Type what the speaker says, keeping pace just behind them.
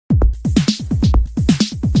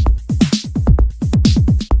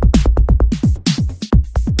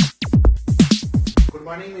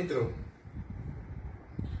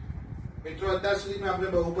અત્યાર સુધીમાં આપણે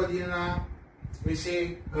બહુપદીના વિશે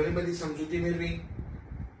ઘણી બધી સમજૂતી મેળવી.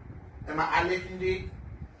 એમાં આલેખની રીત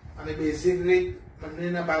અને બેઝિક રીત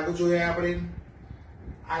બંનેના ભાગો જોયા આપણે.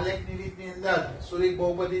 આલેખની રીતની અંદર સુરેખ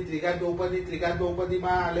બહુપદી, ત્રિઘાત બહુપદી, ત્રિઘાત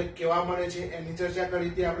બહુપદીમાં આલેખ કેવા મળે છે એની ચર્ચા કરી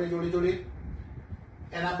હતી આપણે જોડે જોડે.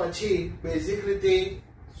 એના પછી બેઝિક રીતે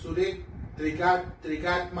સુરેખ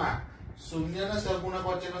ત્રિઘાતમાં શૂન્યના સહગુણક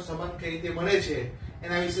વચ્ચેનો સંબંધ કઈ રીતે મળે છે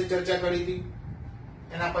એના વિશે ચર્ચા કરી હતી.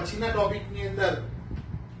 એના પછીના ટોપિકની અંદર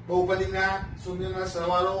બહુપદીના શૂન્યના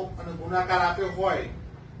સરવાળો અને ગુણાકાર આપ્યો હોય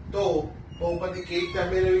તો બહુપદી કેવી રીતે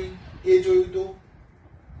મેળવવી એ જોયું હતું.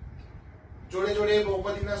 જોડે જોડે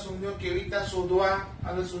બહુપદીના શૂન્યો કેવી રીતે શોધવા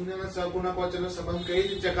અને શૂન્યના સહગુણક વચ્ચેનો સંબંધ કઈ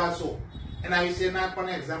રીતે ચકાસવો એના વિશેના પણ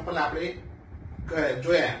એક્ઝામ્પલ આપણે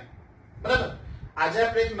જોયા. બરાબર. આજે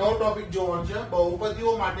આપણે એક નવો ટોપિક જોવાનો છે,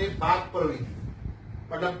 બહુપદીઓ માટે ભાગ પ્રવૃત્તિ,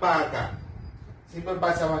 મતલબ ભાગાકાર. સિમ્પલ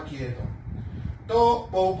ભાષામાં કહીએ તો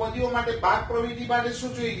બહુપદીઓ માટે ભાગ પ્રવૃત્તિ માટે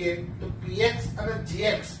શું જોઈએ? તો px અને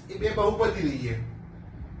gx એ બે બહુપદી લઈએ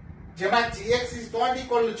જેમાં gx is not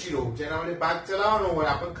equal to 0, જેના વડે ભાગ ચલાવવાનો હોય.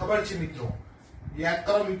 આપણને ખબર છે મિત્રો, યાદ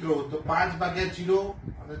કરો મિત્રો, તો 5/0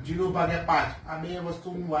 અને 0/5 આ બે વસ્તુ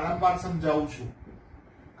હું વારંવાર સમજાવું છું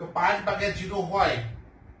કે 5/0 હોય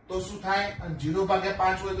તો શું થાય અને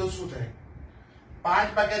 0/5 હોય તો શું થાય.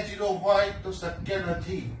 5/0 હોય તો શક્ય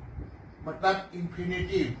નથી, મતલબ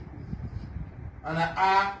ઇન્ફિનિટિવ, અને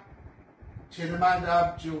આ છેદમાં જવાબ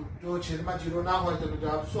જો છેદમાં 0 ના હોય તો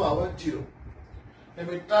જવાબ શું આવે? 0.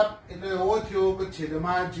 મતલબ એટલે એવો થયો કે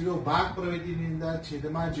છેદમાં 0 ભાગ પ્રવૃત્તિની અંદર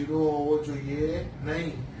છેદમાં 0 હોવો જોઈએ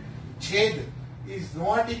નહીં. છેદ is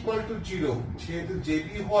not equal to 0. છેદ જે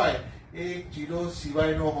બી હોય એ 0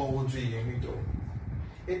 સિવાયનો હોવો જોઈએ મિત્રો.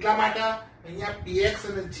 એટલા માટે અહીંયા px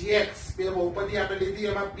અને gx બે બહુપદી આપણે લીધી.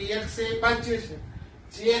 એમાં px એ ભાજ્ય છે,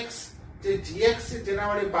 gx જે gx છે જેના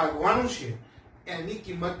વડે ભાગવાનું છે એની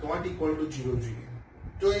કિંમત નોટ ઇક્વલ ટુ 0 જોઈએ.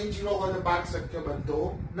 જો એ 0 હોય તો ભાગ શક્ય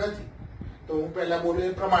બનતો નથી. તો હું પહેલા બોલ્યો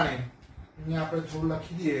એ પ્રમાણે અહીંયા આપણે થોડું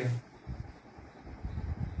લખી દઈએ.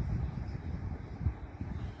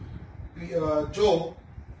 જો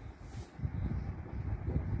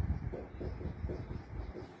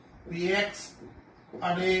px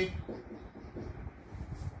અને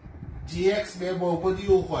gx બે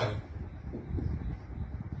બહુપદીઓ હોય,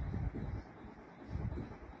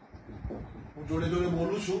 હું જોડે જોડે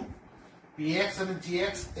બોલું છું, px અને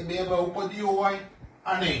gx એ બે બહુપદીઓ હોય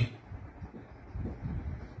અને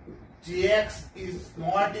gx is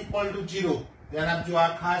not equal to 0. ધ્યાન આપજો,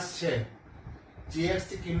 આ ખાસ છે. gx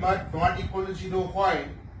ની કિંમત not equal to 0 હોય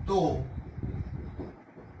તો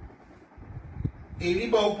એવી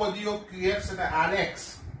બહુપદીઓ qx અને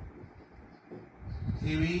rx,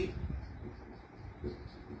 એવી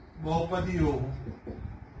બહુપદીઓ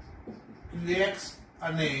qx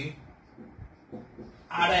અને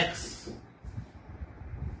rx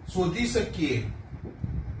શોધી શકીએ.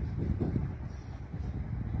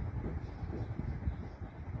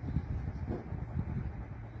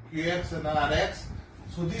 qx અને rx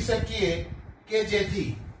શોધી શકીએ કે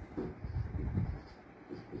જેથી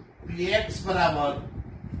px બરાબર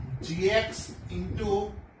gx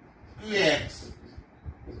into qx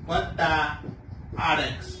વત્તા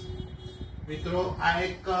rx. મિત્રો આ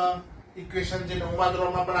એક ઇક્વેશન જે 9મા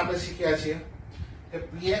ધોરણમાં પણ આપણે શીખ્યા છીએ કે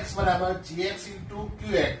px બરાબર gx into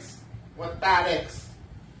qx વત્તા rx,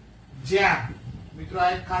 જ્યાં મિત્રો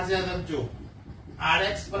આ એક ખાસ યાદ રાખજો,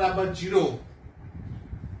 rx બરાબર 0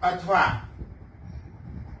 અથવા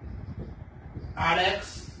rx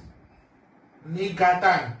ની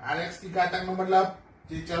ઘાતાંક, rx ની ઘાતાંક નો મતલબ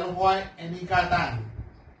જે ચલ હોય એની ઘાતાંક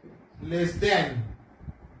લેસ ધેન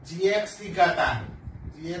gx ની ઘાતાંક,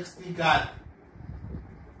 gx ની ઘાત,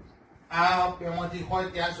 આ એમાંથી હોય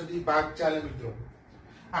ત્યાં સુધી ભાગ ચાલે મિત્રો.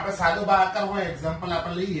 આપણે સાદો ભાગાકાર હોય, એક્ઝામ્પલ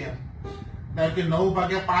આપણે લઈએ, ધારો કે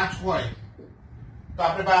 9/5 હોય તો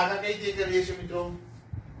આપણે ભાગાકાર કઈ રીતે કરીએ છીએ મિત્રો?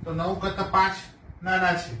 તો 9 કરતા 5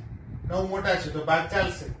 નાના છે, 9 મોટા છે તો ભાગ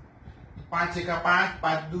ચાલશે. 5 એકા 5,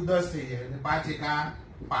 5 દુ 10 થઈ જાય એટલે 5 એકા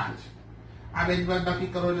 5. આ બે બાદ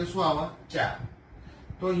બાકી કરો એટલે શું આવે? 4.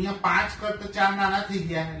 તો અહીંયા 5 કરતા 4 નાના થઈ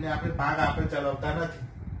ગયા એટલે આપણે ભાગ આપણે ચલાવતા નથી.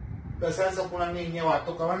 દશાંશ અપૂર્ણાંકની અહીંયા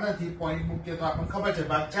વાતો કરવાની નથી. પોઈન્ટ મૂકીએ તો આપણને ખબર છે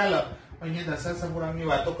ભાગ ચાલે, પણ અહીંયા દશાંશ અપૂર્ણાંકની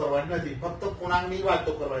વાતો કરવાની નથી, ફક્ત પૂર્ણાંકની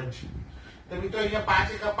વાતો કરવાની છે. તો મિત્રો અહીંયા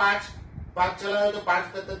 5 એકા 5 ભાગ ચલાવ્યો તો 5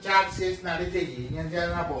 કરતા 4 શેષ નાની થઈ ગઈ. અહીંયા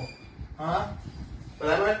ધ્યાન આપો. હા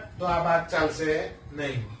બરાબર. તો આ ભાગ ચાલશે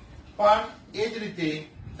નહીં. પણ એ જ રીતે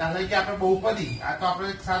ધારો કે આપણે બહુપદી, આ તો આપણે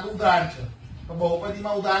એક સાદું ઉદાહરણ છે, તો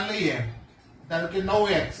બહુપદીમાં ઉદાહરણ લઈએ, ધારો કે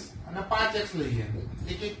 9x અને 5x લઈએ,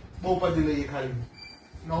 એક એક બહુપદી લઈએ, ખાલી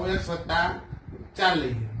 9x વત્તા 4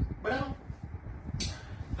 લઈએ. બરાબર.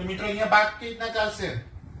 તો મિત્રો અહીંયા ભાગ કેવી રીતના ચાલશે?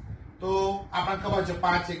 તો આપણને ખબર છે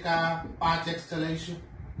 5 એકા 5x ચલાવીશું,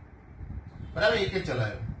 બરાબર, એકે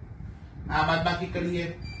ચલાવ્યો. આ બાદબાકી કરીએ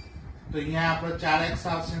તો અહીંયા આપણે 4x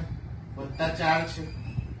આવશે, +4 છે.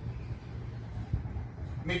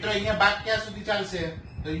 મિત્રો અહીંયા બાદ ક્યાં સુધી ચાલશે?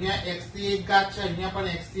 તો અહીંયા x થી 1 ઘાત છે, અહીંયા પણ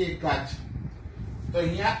x થી 1 ઘાત છે. તો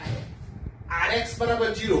અહીંયા rx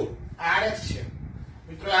બરાબર 0, rx છે.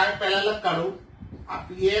 મિત્રો આ પહેલા લખ કાઢું, આ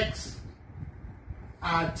px,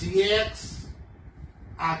 આ gx,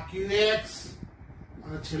 આ qx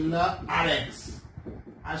અને છેલ્લા rx.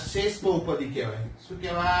 આ શેષ બહુપદી કહેવાય. શું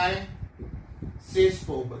કહેવાય? શેષ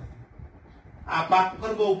બહુપદી. આ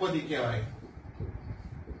ભાગફળ બહુપદી કહેવાય.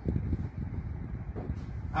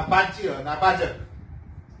 આ ભાજ્ય અને આ ભાજક,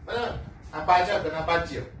 બરાબર, આ ભાજક અને આ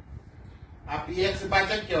ભાજ્ય. આ px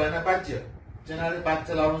ભાજક કહેવાય અને ભાજ્ય, જેના વડે ભાગ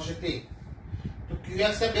ચલાવવાનો છે તે. તો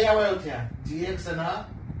qx એ બે અવયવ થયા, gx અને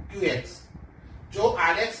qx. જો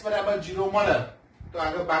rx બરાબર 0 મળે તો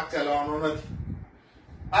આગળ ભાગ ચલાવવાનો નથી,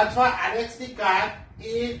 અથવા rx ની ઘાત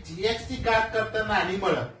એ gx ની ઘાત કરતા નાની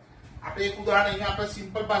મળે. આપણે એક ઉદાહરણ અહીંયા આપણે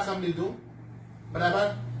સિમ્પલ ભાષામાં લીધું, બરાબર.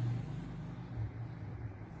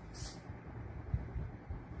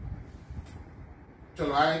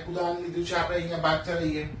 ચલો આ એક ઉદાહરણ લીધું છે આપણે, અહીંયા ભાગ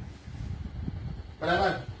ચલાવીએ,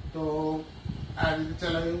 બરાબર. તો આ રીતે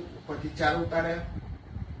ચલાવ્યું, પછી 4 ઉતાર્યા.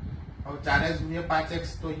 હવે 4x ×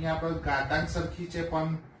 5x, તો અહીંયા આપણે ઘાતાંક સરખી છે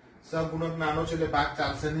પણ સહગુણક નાનો છે એટલે ભાગ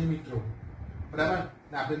ચાલશે નહીં મિત્રો, બરાબર.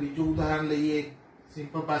 આપણે બીજું ઉદાહરણ લઈએ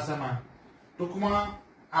સિમ્પલ ભાષામાં. ટૂંકમાં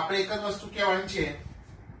આપણે એક જ વસ્તુ કહેવાની છે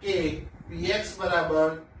કે px બરાબર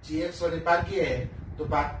gx વડે ભાગીએ તો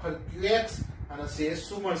ભાગફળ qx અને શેષ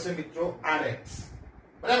શું મળશે મિત્રો? rx,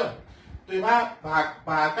 બરાબર. તો એમાં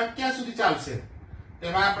ભાગાકાર ક્યાં સુધી ચાલશે?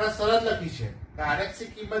 તેમાં આપણે શરત લખી છે કે rx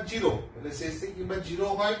ની કિંમત 0 એટલે શેષની કિંમત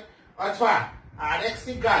 0 હોય, અથવા rx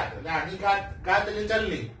ની ઘાત એટલે આની ઘાત એટલે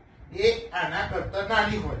ચલની એ આના કરતા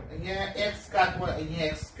નાની હોય. અહીંયા x ઘાત હોય,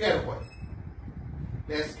 અહીંયા x સ્ક્વેર હોય,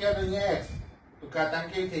 x સ્ક્વેર અહીંયા x, તો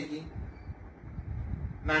ઘાતાંક કેવી થઈ ગઈ?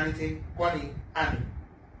 નાની થઈ. કોની? આની.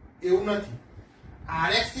 એવું નથી,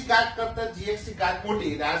 rx ની ઘાત કરતા gx ની ઘાત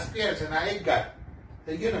મોટી એટલે r સ્ક્વેર છે અને આ 1 ઘાત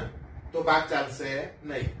થઈ ગયું ને, તો ભાગ ચાલશે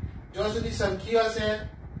નહીં. જ્યાં સુધી સંખ્ય હશે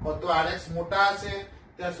તો rx મોટા હશે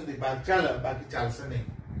ત્યાં સુધી ભાગ ચાલે, બાકી ચાલશે નહીં.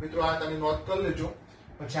 મિત્રો આ તમે નોંધ કરી લેજો,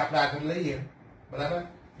 પછી આપણે આગળ લઈએ, બરાબર.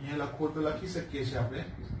 અહીંયા લખવું તો લખી શકીએ છીએ આપણે,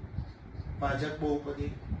 ભાજક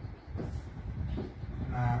બહુપદી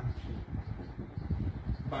ના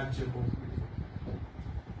ભાજ્ય બહુપદી,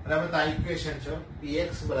 બરાબર. તો આ ઇક્વેશન છે.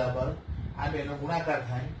 px બરાબર આ બેનો ગુણાકાર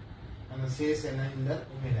થાય અને શેષ એના અંદર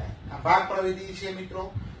ઉમેરાય. આ ભાગ પ્રવિધિ છે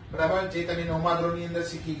મિત્રો, બરાબર, જે તમે 9મા ધોરણની અંદર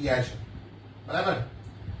શીખી ગયા છો, બરાબર.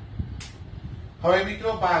 હવે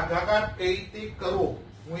મિત્રો ભાગાકાર કઈ રીતે કરવો,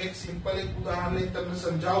 હું એક સિમ્પલ એક ઉદાહરણ લઈને તમને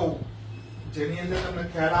સમજાવું, જેની અંદર તમને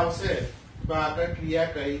ખ્યાલ આવશે ભાગાકાર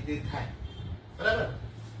ક્રિયા કઈ રીતે થાય, બરાબર.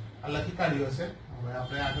 આ લખી કાઢ્યું હશે. હવે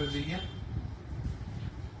આપણે આગળ જઈએ.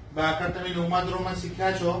 ભાગાકાર તમે 9મા ધોરણમાં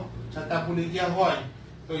શીખ્યા છો, છતાં ભૂલી ગયા હોય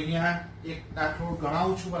તો અહીંયા એક દાખલો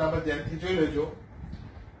ગણાવું છું, બરાબર, ધ્યાનથી જોઈ લેજો.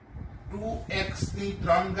 2x ની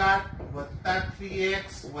 3 ઘાત વત્તા 3x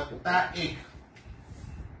વત્તા 1,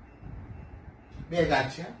 બે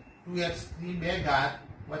ઘાત છે. 2x ની 2 ઘાત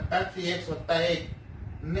વત્તા 3x વત્તા 1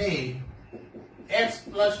 ને x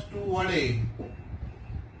 + 2 વડે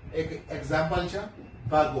એક એક્ઝામ્પલ છે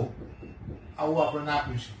ભાગો. આવું આપણને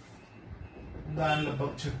આપ્યું છે ઉદાહરણ,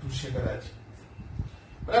 લગભગ છઠ્ઠું છે કદાચ,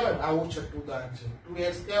 બરાબર. આવું છઠ્ઠું ઉદાહરણ છે.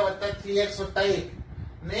 2x² વત્તા 3x વત્તા 1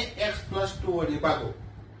 ને x + 2 વડે ભાગો.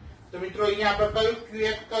 તો મિત્રો અહીંયા આપણે કયું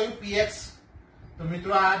qx કયું px? તો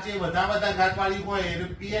મિત્રો આ જે બધા ઘાત વાળી હોય એને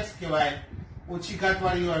px કહેવાય, ઓછી ઘાત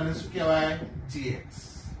વાળી હોય એને શું કહેવાય? gx,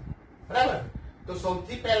 બરાબર. તો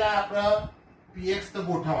સૌથી પહેલા આપણે px તો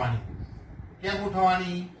ગોઠવવાની. ક્યાં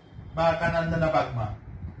ગોઠવવાની? ભાગાકારના અંદરના ભાગમાં.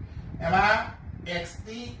 એમાં x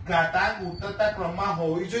ની ઘાતાંક ઉતરતા ક્રમમાં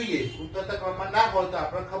હોવી જોઈએ. ઉતરતા ક્રમમાં ના હોય તો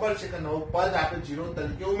આપણે ખબર છે કે નવું પદ આપણે 0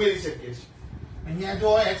 તરીકે ઉમેરી શકીએ છીએ. અહીંયા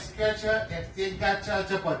જો x સ્ક્વેર છે, x ની 1 ઘાત છે,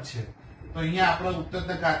 અચળ પદ છે, તો અહીંયા આપણે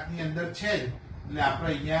ઉત્તર ઘાતની અંદર છે જ, એટલે આપણે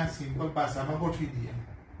અહીંયા સિમ્પલ ભાષામાં ગોઠવી દઈએ.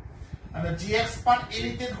 અને gx પણ એ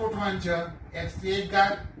રીતે જ ગોઠવવાનું છે, x ની 1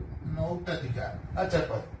 ઘાત નો ઉત્તર ઘાત, અચળ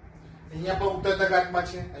પદ. અહીંયા પણ ઉત્તર ઘાતમાં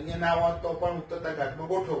છે, અહીંયા ના હોય તો પણ ઉત્તર ઘાતમાં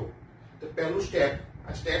ગોઠવવું. તો પહેલું સ્ટેપ,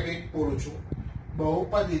 આ સ્ટેપ 1 બોલું છું,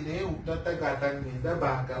 બહુપદીને ઉત્તર ઘાતાંકની અંદર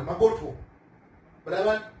ભાગાકારમાં ગોઠવો,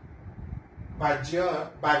 બરાબર.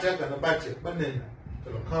 ભાજક અને ભાજ્ય બંને.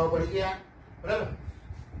 ચલો ખબર પડી ગયા, બરાબર.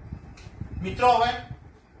 મિત્રો હવે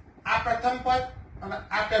આ પ્રથમ પદ અને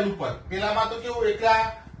આ પહેલું પદ, પેલામાં તો કેવું એકલા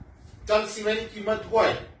ચલ સિવાયની કિંમત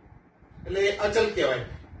હોય એટલે અચલ કહેવાય,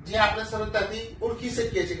 જે આપણે સરળતાથી ઓળખી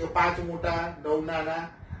શકીએ છીએ કે 5 મોટા 9 નાના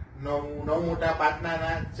 9 મોટા 5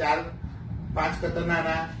 નાના 4 5 કરતા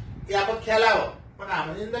નાના એ આપણો ખ્યાલ આવે, પણ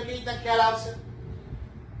આમની અંદર કેવી રીતે ખ્યાલ આવશે?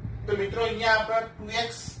 તો મિત્રો અહીંયા આપણે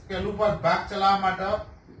 2x પહેલું પદ ભાગ ચલાવવા માટે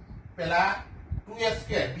પહેલા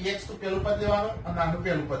 2x² px તો પહેલું પદ લેવાનું અને આનું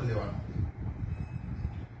પહેલું પદ લેવાનું,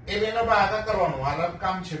 એ બેનો ભાગાકાર કરવાનો. આ રફ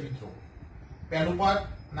કામ છે મિત્રો. પહેલું પદ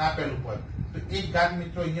ના પહેલું પદ તો એક ઘાત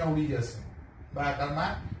મિત્રો અહીંયા ઉડી જશે.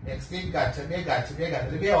 ભાગાકારમાં x એક ઘાત છે, બે ઘાત છે, બે ઘાત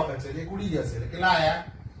એટલે બે વખત છે એટલે ઉડી જશે. એટલે કેટલા આયા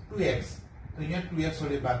 2x. તો અહીંયા 2x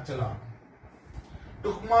વડે ભાગ ચલાવવાનો.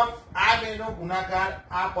 ટૂંકમાં આ બેનો ગુણાકાર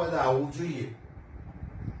આ પદ આવવું જોઈએ.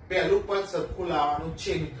 પહેલું પદ સરખું લાવવાનું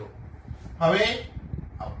છે મિત્રો. હવે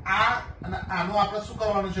આ અને આનો આપણે શું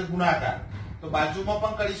કરવાનું છે? ગુણાકાર. તો બાજુમાં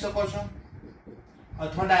પણ કરી શકો છો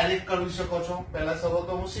અથવા ડાયરેક્ટ કરી શકો છો. પહેલા શરૂઆત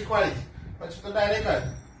તો હું શીખવાડીશ, પછી તો ડાયરેક્ટ જ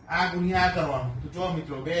આ ગુણ્યા આ કરવાનું. તો જો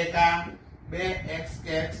મિત્રો 2 એકા 2x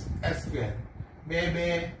x² 2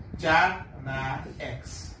 2 4 ના x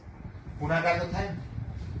ગુણાકાર તો થાય.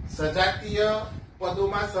 સજાતીય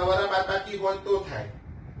પદોમાં સરવાળા બાદબાકી હોય તો થાય.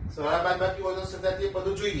 સરવાળા બાદબાકી હોય તો સજાતીય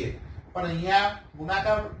પદો જોઈએ, પણ અહીંયા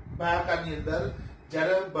ગુણાકાર ભાગાકારની અંદર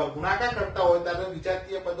જ્યારે ગુણાકાર કરતા હોય ત્યારે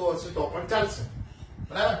વિજાતીય પદો હશે તો પણ ચાલશે.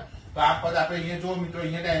 બરાબર? તો આ પદ આપણે અહીંયા જો મિત્રો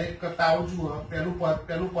અહીંયા ડાયરેક્ટ કરતા આવજો. પહેલું પદ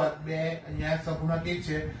 2 અહીંયા સગુણક 1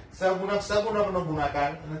 છે, સગુણકનો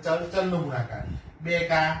ગુણાકાર અને ચલનો ગુણાકાર 2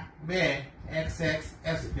 એકા 2 x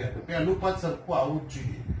x² પહેલું પદ સરખું આવવું જ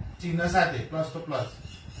જોઈએ. ચિહ્ન સાથે પ્લસ તો પ્લસ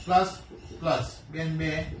પ્લસ પ્લસ 2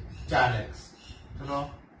 2 4x. ચલો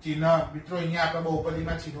ચિહ્ન મિત્રો અહીંયા આપણે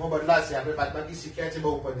બહુપદીમાં ચિહ્નો બદલાશે. આપણે બાદબાકી શીખ્યા છે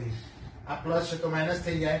બહુપદી. આ પ્લસ છે તો માઈનસ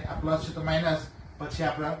થઈ જાય, આ પ્લસ છે તો માઈનસ, પછી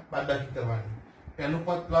આપણે બાદબાકી કરવાની. પહેલું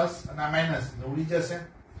પદ પ્લસ અને આ માઈનસ ઉડી જશે.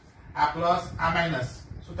 આ પ્લસ આ માઈનસ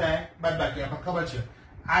શું થાય? બાદબાકી. આપણને ખબર છે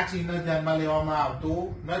આ ચિહ્ન ધ્યાનમાં લેવામાં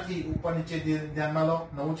આવતું નથી. ઉપર નીચે ધ્યાનમાં લો,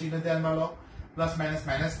 નવું ચિહ્ન ધ્યાનમાં લો. પ્લસ માઈનસ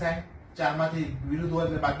માઈનસ થાય, 4 માંથી વિરુદ્ધ હોય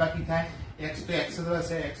એટલે બાદબાકી થાય. x તો x જ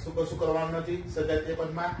રહેશે, x તો કશું કરવાનું નથી સજાતીય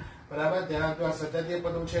પદમાં. બરાબર? ધ્યાન આપજો, આ સજાતીય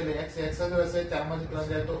પદો છે એટલે x x જ રહેશે. 4 માંથી 3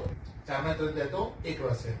 જાય તો 4 માંથી 3 જાય તો 1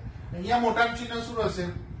 રહેશે. અહીંયા મોટા ચિહ્ન શું રહેશે?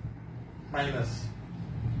 માઈનસ.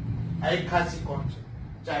 આ એક ખાસ કોણ છે.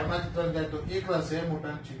 4 માંથી 3 જાય તો 1 રહેશે,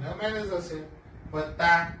 મોટા ચિહ્ન માઈનસ હશે.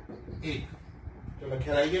 વત્તા 1. ચલો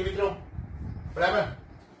ખ્યાલ આવી ગયો મિત્રો? બરાબર?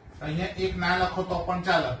 અહીંયા 1 ના લખો તો પણ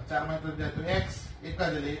ચાલે. 4 માંથી 3 જાય તો x, 1 જ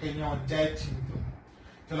એટલે 1 અહીંયા વંચાય જ છે મિત્રો.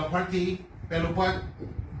 ચલો ફરીથી પહેલું પદ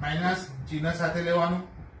માઈનસ ચિહ્ન સાથે લેવાનું.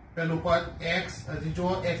 પહેલું પદ x, હજી જો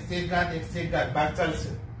x એક ઘાત ભાગ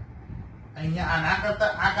ચાલશે. અહીંયા આ ના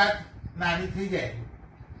કરતા આ ઘાત નાની થઈ જાય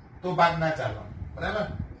તો ભાગ ના ચાલવાનો. બરાબર?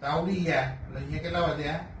 તો આવડી ગયા એટલે અહીંયા કેટલા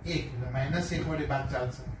વધ્યા? 1 એટલે -1 વડે ભાગ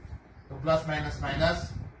ચાલશે. તો પ્લસ માઈનસ માઈનસ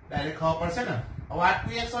ડાયરેક્ટ ખબર પડશે ને. હવે આ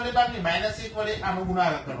 2x વડે ભાગ નહીં, -1 વડે આનો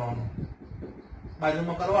ગુણાકાર કરવાનો.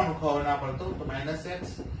 બાજુમાં કરવાનું ખબર ના પડતો તો -x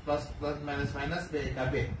plus plus minus minus 2 એકા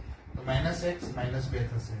 2 તો -x -2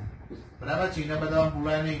 થશે. બરાબર? ચિહ્ન બદલવાનું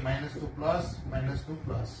ભૂલાય નહીં. -2 પ્લસ -2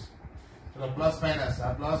 પ્લસ. ચલો પ્લસ માઈનસ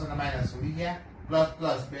આ પ્લસ અને માઈનસ ઉડી ગયા. પ્લસ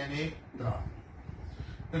પ્લસ 2 ને 1 3.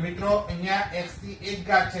 તો મિત્રો અહીંયા x ની એક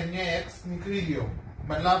ઘાત છે, અહીંયા x નીકળી ગયો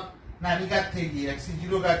મતલબ નાની ઘાત થઈ ગઈ. x ની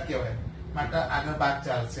 0 ઘાત કહેવાય માટે આગળ ભાગ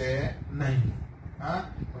ચાલશે નહીં. હા,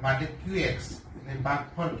 તો માટે qx એટલે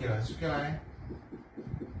ભાગફળ કહેવાય. શું કહેવાય?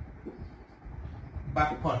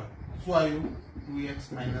 ભાગફળ. શું આવ્યું? 2x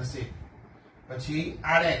 - 1. પછી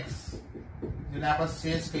rx જેને આપણે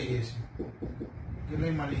શેષ કહીએ છીએ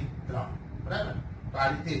કેટલી મળી? 3. બરાબર? તો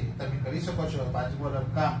આ રીતે તમે કરી શકો છો. બાજુમાં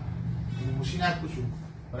રકમ હું પૂછી નાખું છું.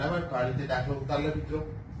 બરાબર? તો આ રીતે દાખલો ઉતાર લો મિત્રો,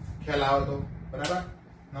 ખ્યાલ આવે તો. બરાબર?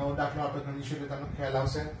 નવો દાખલો આપણે ગણીશું એટલે તમને ખ્યાલ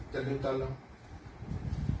આવશે. જલ્દી ઉતાર લો.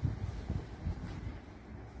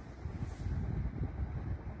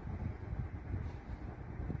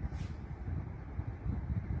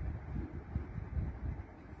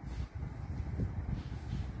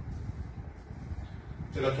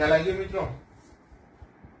 ચલો ખ્યાલ આવી ગયો મિત્રો?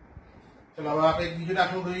 ચલો હવે આપણે એક બીજો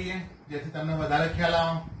દાખલો જોઈએ જેથી તમને વધારે ખ્યાલ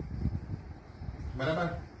આવે. બરાબર?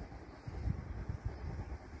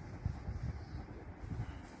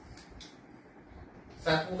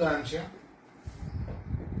 સાતમું ઉદાહરણ છે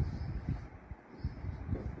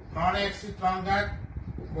 3x ની 3 ઘાત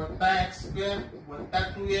વત્તા x² વત્તા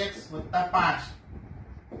 2x વત્તા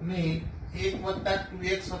 5 ને 1 વત્તા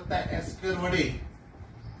 2x વત્તા s² વડે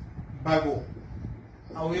ભાગો.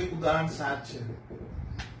 આવું એક ઉદાહરણ 7 છે.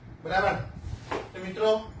 બરાબર? તો મિત્રો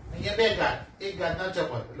અહીંયા બે ઘાત, એક ઘાતના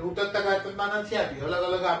ચપળ એટલે ઉતરતા ઘાતમાં નથી આપી, અલગ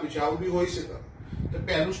અલગ આપ્યું છે. આવું બી હોઈ શકે. તો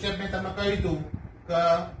પહેલું સ્ટેપ મેં તમને કહી દીધું કે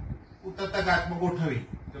ઉતરતા ઘાતમાં ગોઠવી.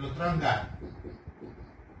 ચલો 3 ઘાત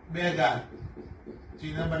 2 ઘાત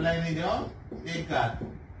ચિહ્ન બદલાઈ નહીં જાઓ, 1 ઘાત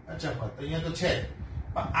અચપળ. તો અહીંયા તો છે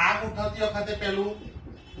પણ આ ગોઠવતી વખતે પેલું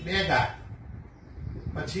 2 ઘાત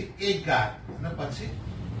પછી 1 ઘાત અને પછી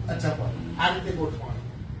અચળ આ રીતે ગોઠવવાનું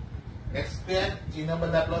x સ્ક્વેર ચિહ્ન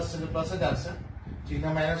બધા પ્લસ છે પ્લસ જ આવશે ચિહ્ન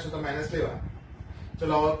માઈનસ હોય તો માઈનસ લેવા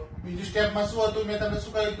ચલો બીજું સ્ટેપમાં શું હતું મેં તમને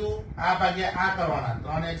શું કહ્યું હતું આ ભાગ્યા આ કરવાના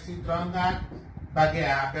 3x થી 3 ઘાત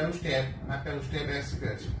ભાગ્યા આ પહેલું સ્ટેપ x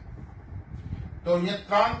સ્ક્વેર છે તો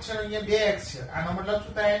અહીંયા 3 છે અહીંયા 2x છે આનો મતલબ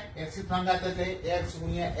શું થાય x થી 3 ઘાત એટલે x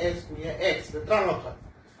ગુણ્યા x ગુણ્યા x એટલે 3 વખત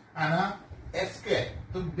આના x સ્ક્વેર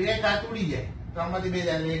તો 2 ઘાત ઉડી જાય 3 માંથી 2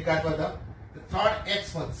 જાય એટલે 1 ઘાત વધે તો 3x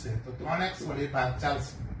વધશે તો 3x વડે ભાગ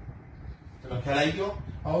ચાલશે ચલો ખ્યાલ આવી ગયો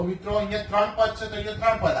હવે મિત્રો અહીંયા 3 પદ છે તો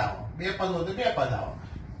અહીંયા 3 પદ આવો 2 પદ હોય તો 2 પદ આવો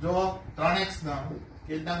જો 3x નો કેવી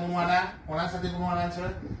રીતના ગુણવાના કોના સાથે ગુણવાના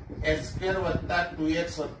છે x સ્ક્વેર વત્તા 2x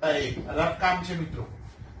વત્તા 1 રફ કામ છે મિત્રો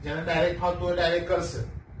જેને ડાયરેક્ટ ફાવતું હોય ડાયરેક્ટ કરશે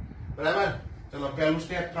બરાબર ચલો પહેલું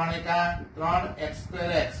સ્ટેપ 3 એકા 3 x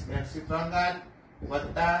સ્ક્વેર x x થી 3 ઘાત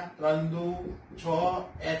વત્તા 3 દુ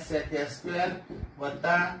 6 x સ્ક્વેર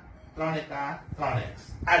વત્તા 3 એકા 3x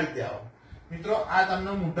આ રીતે આવો મિત્રો આ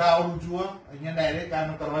તમને મોઢા આવડું જુઓ અહીંયા ડાયરેક્ટ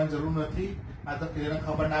આનો કરવાની જરૂર નથી આ તો ક્લિયર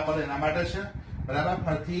ખબર ના પડે એના માટે છે બરાબર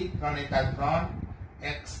ફરીથી 3 એકા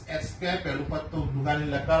 3 x સ્ક્વેર પહેલું પદ તો ઊંધું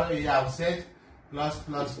લખાડો એ આવશે જ પ્લસ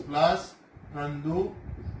પ્લસ પ્લસ 3 દુ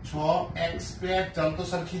 6x સ્ક્વેર ચલ તો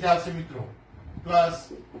સરખી જ આવશે મિત્રો પ્લસ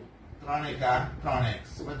 3 એકા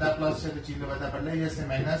 3x બધા પ્લસ છે તો ચિહ્ન બધા બદલાઈ જશે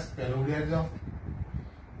માઈનસ પહેલું ઉડી જાઓ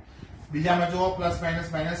બીજામાં જો પ્લસ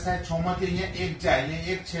માઈનસ માઈનસ થાય 6 માંથી અહીંયા 1 જાય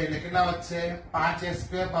અહીંયા 1 છે એટલે કેટલા વધશે 5x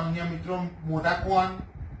સ્ક્વેર પણ અહીંયા મિત્રો મોટા કોણ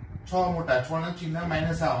 6 મોટા 6 નું ચિહ્ન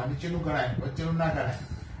માઈનસ આવે નીચેનું ગણાય વચ્ચેનું ના ગણાય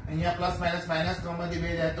અહીંયા પ્લસ માઈનસ માઈનસ 3 માંથી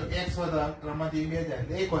 2 જાય તો x વધે 3 માંથી 2 જાય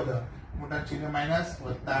એટલે 1 વધે મોટા ચિહ્ન માઈનસ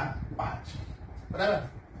વત્તા 5 બરાબર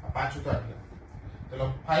પાછું તો એટલે ચલો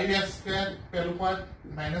 5x સ્ક્વેર પેલું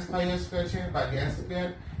પદ માઈનસ 5x સ્ક્વેર છે ભાગ્યા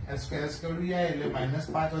સ્ક્વેર સ્ક્વેર ઉડી જાય એટલે માઈનસ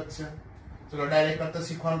 5 વધશે ચલો ડાયરેક્ટ કરતા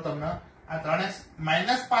શીખવાનું તમને આ 3x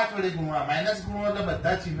માઈનસ 5 વડે ગુણવા માઈનસ ગુણવા એટલે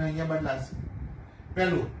બધા ચિહ્ન અહીંયા બદલાશે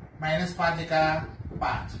પેલું માઈનસ 5 એકા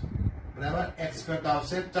 5 બરાબર x સ્ક્વેર તો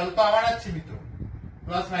આવશે ચલ તો આવવાના જ છે મિત્રો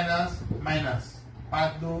પ્લસ માઈનસ માઈનસ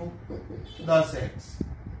 5 દુ 10x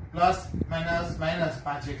પ્લસ માઈનસ માઈનસ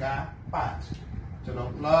 5 એકા 5 ચલો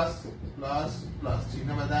પ્લસ પ્લસ પ્લસ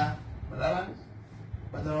ચિહ્ન બધા બરાબર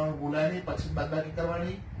બધાનું ભૂલાય નહીં પછી બાદબાકી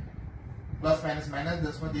કરવાની પ્લસ માઈનસ માઈનસ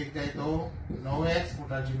 10 માંથી 1 જાય તો 9x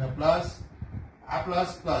મોટા ચિહ્ન પ્લસ આ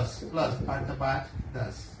પ્લસ પ્લસ પ્લસ 5 તો 5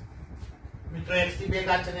 10 મિત્રો x થી 2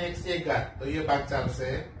 ઘાત છે ને x થી 1 ઘાત તો એ ભાગ ચાલશે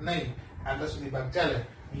નહીં આ 10 સુધી ભાગ ચાલે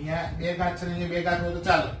અહીંયા 2 ઘાત છે ને અહીંયા 2 ઘાત હોય તો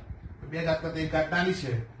ચાલે 2 ઘાત કરતા 1 ઘાત નાની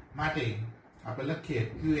છે માટે આપણે લખીએ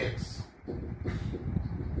qx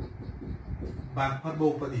ભાગફળ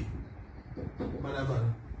બહુપદી બરાબર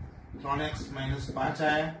 3x - 5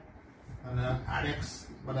 આયા અને rx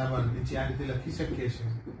બરાબર નીચે આ રીતે લખી શકીએ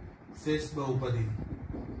છીએ શેષ બહુપદી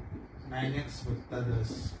 9x +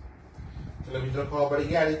 10 ચલો મિત્રો ખબર પડી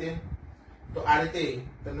ગઈ આ રીતે તો આ રીતે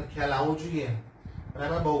તમને ખ્યાલ આવવો જોઈએ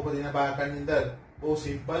બરાબર બહુપદીના ભાગાકારની અંદર બહુ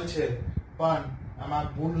સિમ્પલ છે પણ આમાં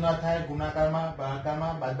ભૂલ ન થાય ગુણાકારમાં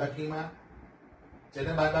ભાગાકારમાં બાદબાકીમાં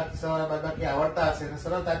જેને બાદબાકી આવડતા હશે એને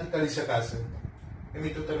સરળતાથી કરી શકાશે એ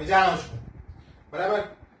મિત્રો તમે જાણો છો બરાબર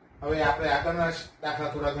હવે આપણે આગળના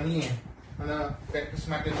દાખલા થોડા ગણીએ અને પ્રેક્ટિસ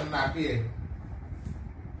માટે તમને આપીએ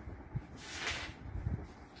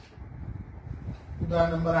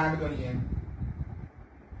ઉદાહરણ નંબર 8 ગણીએ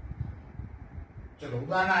ચલો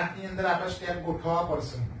ઉદાહરણ 8 ની અંદર આપણે સ્ટેપ ગોઠવવા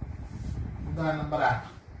પડશે ઉદાહરણ નંબર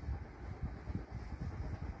 8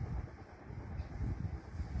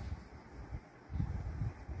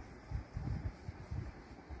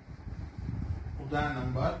 ઉદાહરણ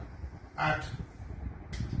નંબર 8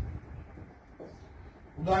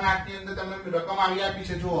 ઉદાહરણ 8 ની અંદર તમને રકમ આવી આપી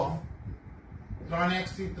છે જુઓ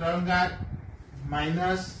 3x થી 3 ઘાત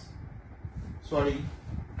માઈનસ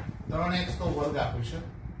 3x તો વર્ગ આપ્યું છે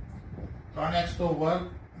 3x તો વર્ગ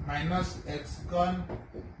માઈનસ x ઘન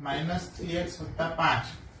માઈનસ 3x વત્તા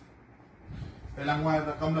 5 પહેલા હું આ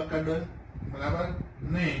રકમ લખી દઉં બરાબર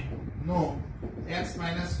ને નો x -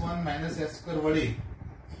 1 - x² વડે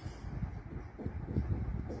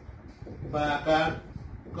ભાગાકાર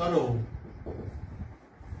કરો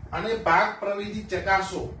અને ભાગ પ્રવિધિ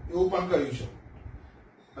ચકાસો એવું પણ કર્યું છે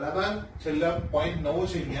બરાબર છેલ્લા પોઈન્ટ 9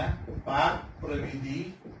 છે અહીંયા ભાગ પ્રવિધિ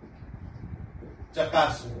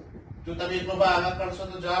ચકાસો જો તમે એકનો ભાગાકાર કરશો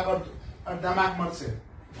તો જવાબ અડધા માર્ક મળશે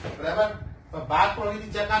બરાબર તો ભાગ પ્રવિધિ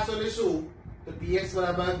ચકાસો લેશું તો px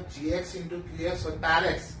બરાબર gx * qx +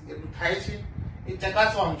 rx એટલું થાય છે એ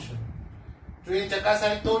ચકાસવાનું છે જો એ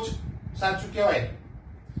ચકાસાય તો જ સાચું કહેવાય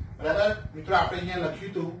બરાબર મિત્રો આપણે અહીંયા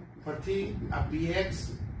લખ્યું હતું ફરીથી આ px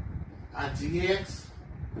આ gx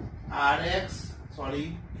rx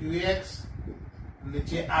qx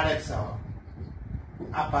નીચે rx આવે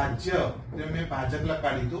આ ભાજ્ય તે મેં ભાજક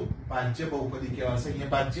લખાડી દીધું, ભાજ્ય બહુપદી કહેવાશે.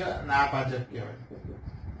 અહીંયા ભાજ્ય અને આ ભાજક કહેવાય.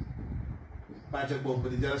 ભાજક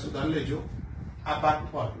બહુપદી જરા સુધારી લેજો. આ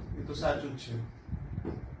ભાગફળ એ તો સાચું જ છે,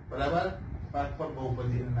 બરાબર. ભાગફળ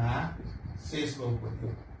બહુપદી અને આ શેષ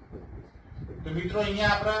બહુપદી. તો મિત્રો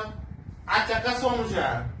અહીંયા આપણે આ ચકાસવાનું છે.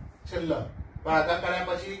 આ છેલ્લા ભાગા કર્યા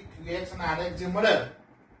પછી qx અને rx જે મળે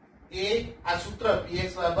એ આ સૂત્ર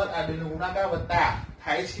px બરાબર આ બેનો ગુણાકાર વત્તા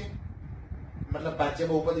થાય છે, મતલબ ભાજ્ય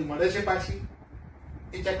બહુપદી મળે છે પાછી,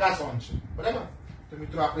 એ ચકાસવાનું છે, બરાબર. તો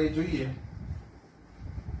મિત્રો આપણે જોઈએ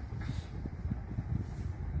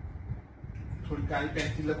થોડી કાળી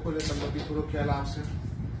પેનથી લખો એટલે તમને બી થોડો ખ્યાલ આવશે.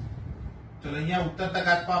 ચલો અહીંયા ઉત્તર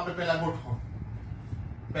ઘાતમાં આપણે પહેલા ગોઠવો.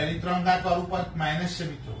 પહેલી 3 ઘાત વાળું પદ માઇનસ છે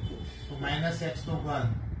મિત્રો, તો માઇનસ x નો ઘન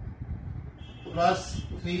પ્લસ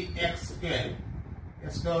 3x સ્ક્વેર,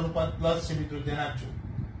 x વાળું પદ પ્લસ છે મિત્રો, ધ્યાન આપજો.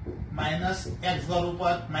 માઇનસ x વાળું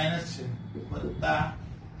પદ માઇનસ છે વત્તા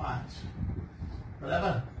 5,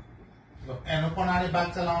 બરાબર. તો એનો પણ આને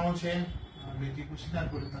ભાગ ચલાવવાનો છે. બેટી પૂછી ના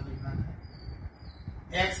કોઈ તકલીફ ના થાય.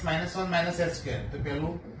 x -1 - x સ્ક્વેર, તો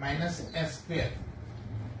પેલું માઇનસ x સ્ક્વેર,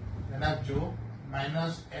 ધ્યાન આપજો,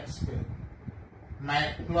 minus x square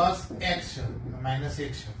plus x છે માઇનસ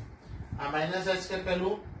 1 છે. આ માઇનસ x સ્ક્વેર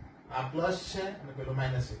પેલું, આ પ્લસ છે અને પેલું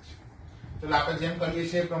માઇનસ 1 છે. ચલો આપણે જેમ કરીએ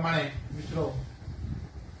છીએ એ પ્રમાણે મિત્રો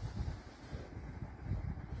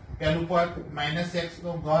પહેલું પદ માઇનસ x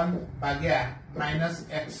નો ઘન ભાગ્યા માઇનસ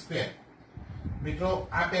x સ્ક્વેર. મિત્રો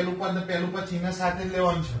આ પહેલું પદ ને પહેલું પદ ચિહ્ન સાથે જ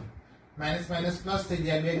લેવાનું છે. માઇનસ માઇનસ પ્લસ થઈ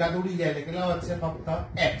જાય, બે ઘાત ઉડી જાય એટલે કેટલા વધશે? ફક્ત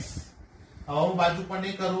x. હવે હું બાજુ પર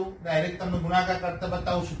નહીં કરું, ડાયરેક્ટ તમને ગુણાકાર કરતા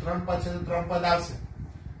બતાવું છું. 3 પદ છે તો 3 પદ આવશે.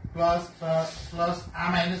 પ્લસ પ્લસ આ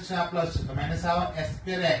માઇનસ છે, આ પ્લસ છે, તો માઇનસ આવે x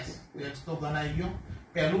સ્ક્વેર x, x તો ઘન આવી ગયો.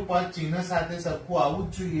 પહેલું પદ ચિહ્ન સાથે સરખું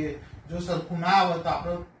આવવું જ જોઈએ. જો સરખું ના આવે તો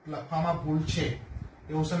આપણે લખવામાં ભૂલ છે,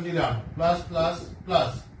 એવું સમજી લેવાનું. Plus plus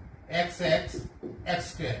plus x x x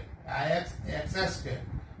square, આ x x x square,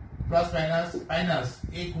 plus minus minus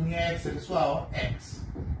 1 ગુણ્યા x એટલે શું આવે? x.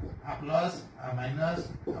 આ પ્લસ, આ માઇનસ,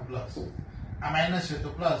 આ પ્લસ. આ માઇનસ છે તો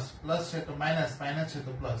પ્લસ, પ્લસ છે તો માઇનસ, માઇનસ છે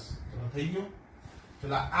તો પ્લસ. ચલો થઈ ગયું.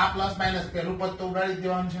 ચલો આ પ્લસ માઇનસ પહેલું પદ તો ઉડાડી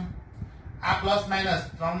દેવાનું છે. આ પ્લસ માઇનસ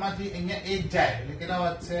 3 માંથી અહીંયા 1 જાય એટલે કેટલા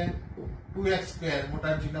વધશે? 2x સ્ક્વેર,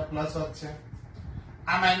 મોટા ચિહ્ન પ્લસ વધશે.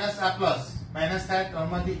 આ માઇનસ, આ પ્લસ, માઇનસ થાય 3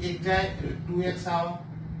 માંથી 1 જાય એટલે 2x આવે,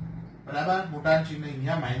 બરાબર. મોટા ચિહ્ન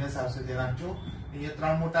અહીંયા માઇનસ આવશે, ધ્યાન રાખજો. અહીંયા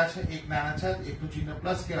 3 મોટા છે, 1 નાના છે, 1 નું ચિહ્ન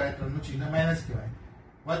પ્લસ કહેવાય, 3 નું ચિહ્ન માઇનસ કહેવાય.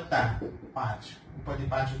 વત્તા 5, ઉપરથી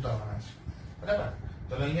 5 ઉતારવાના છે, બરાબર.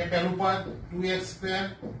 તો અહીંયા પહેલું પદ 2x સ્ક્વેર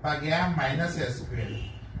ભાગ્યા માઇનસ s સ્ક્વેર.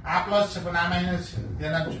 આ પ્લસ છે પણ આ માઇનસ છે,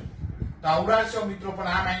 ધ્યાન રાખજો. તો આવડાડશો મિત્રો, પણ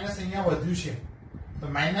આ માઇનસ અહીંયા વધ્યું છે તો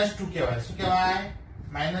 -2 કહેવાય. શું કહેવાય?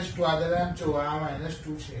 -2. આગળ આમ જો, આ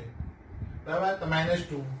 -2 છે, બરાબર. તો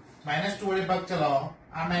 -2 વડે ભાગ ચલાવો.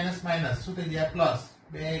 આ માઇનસ માઇનસ શું થઈ જાય? પ્લસ.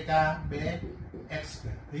 2 એકા 2 x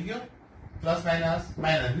સ્ક્વેર થઈ ગયો. પ્લસ માઇનસ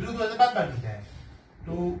માઇનસ વિરુદ્ધ હોય તો બાદબાકી થાય.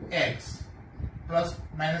 2x plus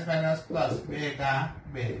minus minus plus 2 એકા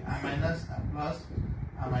 2. આ માઇનસ, આ પ્લસ,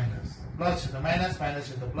 આ માઇનસ. પ્લસ છે તો માઇનસ, માઇનસ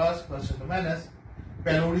છે તો પ્લસ, પ્લસ છે તો માઇનસ.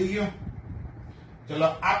 પહેલું ઉડી ગયું. ચલો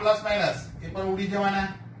આ પ્લસ માઇનસ એ પણ ઉડી જવાના.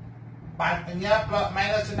 5 અહીંયા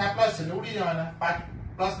માઇનસ છે ને આ પ્લસ છે એટલે ઉડી જવાના. 5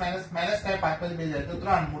 પ્લસ માઇનસ માઇનસ થાય, 5 પછી 2 જાય તો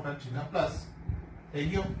 3, મોટા ચિહ્ન પ્લસ થઈ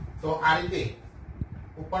ગયું. તો આ રીતે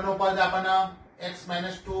ઉપરનો પદ આપણને x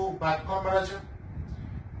 - 2 ભાગફળ મળે છે,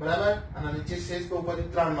 બરાબર. અને નીચે શેષ બહુપદી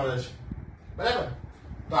 3 મળે છે, બરાબર.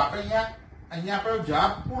 તો આપણે અહીંયા આપણો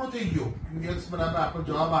જવાબ પૂરો થઈ ગયો. qx બરાબર આપણો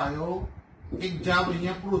જવાબ આવ્યો, એક જવાબ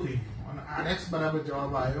અહીંયા પૂરો થઈ ગયો. અને rx બરાબર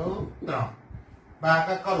જવાબ આવ્યો 3.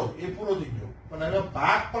 ભાગાકાર કરો એ પૂરો થઈ ગયો. પણ હવે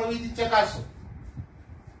ભાગ પ્રવિધિ ચકાસો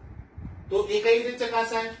તો એ કઈ રીતે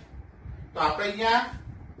ચકાસાય? તો આપણે અહીંયા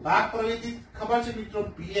ભાગ પ્રવિધિ ખબર છે મિત્રો,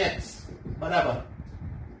 px બરાબર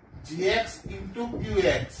gx into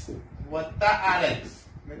qx વત્તા rx.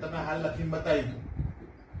 મેં તમને હાલ લખીને બતાવી દીધું,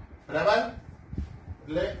 બરાબર.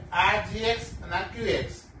 એટલે આ gx અને આ qx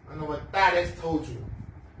અને વત્તા rx થવું જોઈએ.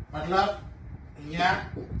 મતલબ અહીંયા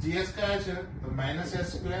gx કયા છે તો -s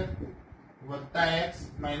સ્ક્વેર વત્તા x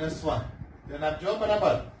 -1. ધ્યાન આપજો,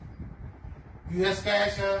 બરાબર. qs કયા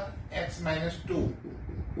છે? x -2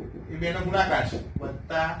 એ બેનો ગુણાકાર છે,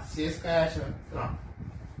 વત્તા શેષ કયા છે? 3.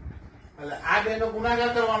 એટલે આ બેનો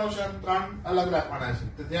ગુણાકાર કરવાનો છે, 3 અલગ રાખવાના છે.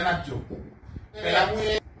 તો ધ્યાન આપજો. પહેલા હું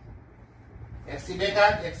x થી 2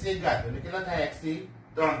 ઘાત, x થી 1 ઘાત એટલે કેટલા થાય? x થી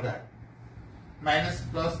 3 ઘાત. માઇનસ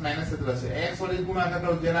પ્લસ માઇનસ જ રહેશે. x વડે ગુણાકાર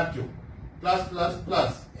કરો, ધ્યાન આપજો. Plus plus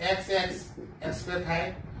plus x x x square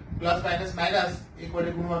થાય, પ્લસ માઇનસ માઇનસ 1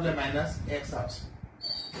 વડે ગુણો એટલે માઇનસ x આવશે.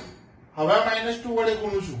 હવે -2 વડે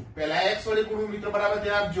ગુણું છું. પહેલા x વડે ગુણું મિત્રો, બરાબર.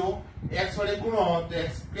 ધ્યાન આપજો. x વડે ગુણો તો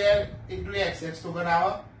x square into x x તો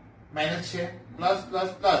ગણાવો માઈનસ છે plus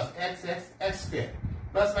plus plus x x x square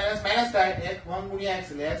plus minus minus થાય x 1 ગુણ્યા x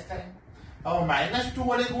એટલે x થાય હવે -2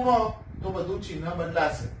 વડે ગુણો તો બધું ચિહ્ન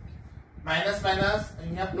બદલાશે માઈનસ માઈનસ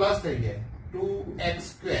અહીંયા પ્લસ થઈ જાય 2x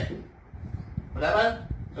સ્ક્વેર બરાબર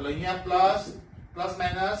ચલો અહીંયા પ્લસ પ્લસ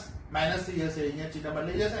માઈનસ માઈનસ થઈ જશે અહીંયા ચિહ્ન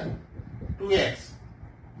બદલી જશે ને 2x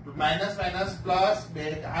માઈનસ માઈનસ પ્લસ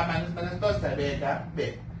 2 આ માઈનસ માઈનસ પ્લસ થાય 2 કા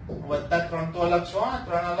 2 વત્તા 3 તો અલગ છો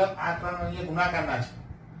 3 અલગ આ 3 અહીંયા ગુણાકારના છે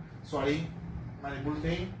સોરી મારી ભૂલ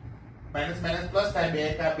થઈ માઈનસ માઈનસ પ્લસ થાય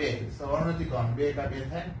 2 કા 2 સવાળ નથી કોણ 2 કા 2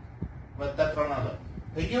 થાય વત્તા 3 અલગ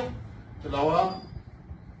થઈ ગયું ચલો હવે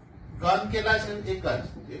ઘન કેટલા છે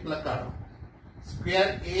એક લખાડો સ્ક્વેર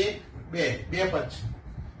 1 2 2 પદ છે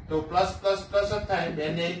તો પ્લસ પ્લસ પ્લસ જ થાય 2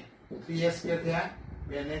 ને 3x કે થયા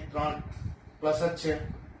 2 ને 3 પ્લસ જ છે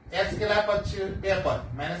x કેટલા પદ છે 2 પદ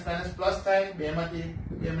માઈનસ માઈનસ પ્લસ થાય 2 માંથી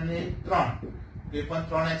 2 ને 3 તો એ પણ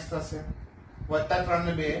 3x થશે વત્તા 3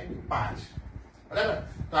 ને 2 5 બરાબર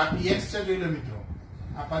તો આ px છે જોઈ લો મિત્રો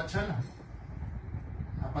આ પદ છે ને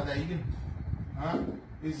આ પદ આવી ગયું હા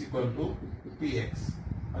ઇઝ ઇક્વલ ટુ px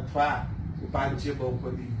અથવા ભાજ્ય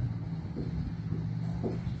બહુપદી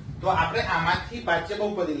તો આપણે આમાંથી ભાજ્ય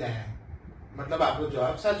બહુપદી લાયા મતલબ આપણો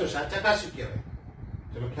જવાબ સાચો ચકાસ્યું કહેવાય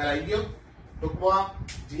ચલો ખ્યાલ આવી ગયો ટૂંકમાં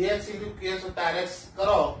gx q વત્તા rx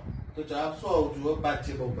કરો તો જવાબ શું આવવું જોઈએ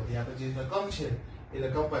ભાજ્ય બહુપદી આપણે જે રકમ છે એ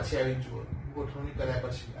રકમ પછી આવી જુઓ ગોઠવણી કર્યા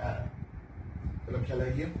પછી આ ચલો ખ્યાલ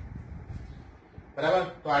આવી ગયો બરાબર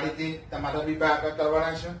તો આ રીતે તમારા વિભાગ આગળ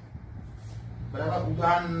કરવાના છે બરાબર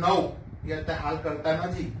ઉદાહરણ 9 એ હાલ કરતા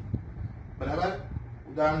નથી બરાબર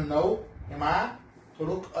ઉદાહરણ 9 એમાં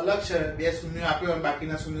થોડુંક અલગ છે બે શૂન્યો આપ્યો અને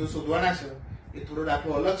બાકીના શૂન્યો શોધવાના છે એ થોડો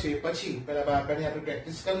દાખલો અલગ છે પછી પહેલા આગળની આપણે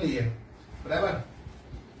પ્રેક્ટિસ કરી લઈએ બરાબર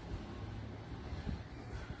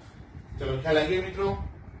ચલો ખ્યાલ આવી ગયો મિત્રો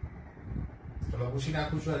ચલો પૂછી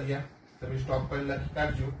નાખું છું અહીંયા તમે સ્ટોપ કરી લખી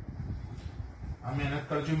કાઢજો આ મહેનત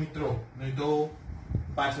કરજો મિત્રો નહીં તો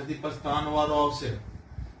પાછળથી પસ્તાવાનો વારો આવશે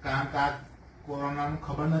કારણ કે આ કોરોનાનું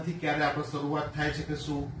ખબર નથી ક્યારે આપણે શરૂઆત થાય છે કે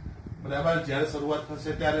શું બરાબર જ્યારે શરૂઆત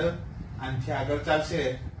થશે ત્યારે આનાથી આગળ ચાલશે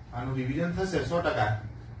આનું રિવિઝન થશે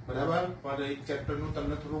 100% બરાબર પણ એક ચેપ્ટરનું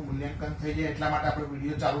તમને થોડું મૂલ્યાંકન થઈ જાય એટલા માટે આપણે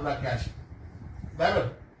વિડિયો ચાલુ રાખ્યા છે બરાબર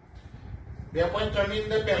 2.3 ની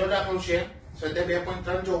અંદર પહેલો દાખલો છે સ્વાધ્યાય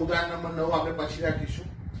 2.3 જો ઉદાહરણ નંબર 9 આપણે પછી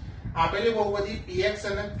રાખીશું આપેલી બહુપદી px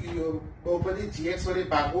અને બહુપદી gx વડે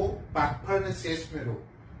ભાગો ભાગફળ અને શેષ મેળવો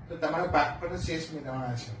તો તમારે ભાગફળ અને શેષ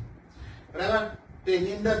મેળવવાના છે બરાબર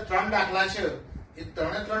તેની અંદર 3 દાખલા છે એ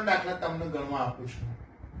 3 દાખલા તમને ગણવા આપું છું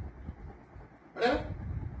બરાબર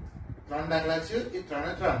 3 દાખલા છે એ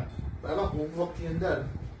 3 બરાબર હોમવર્ક ની અંદર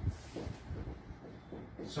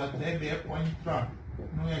સ્વાધ્યાય 2.3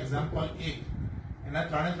 નું એક્ઝામ્પલ 1 એના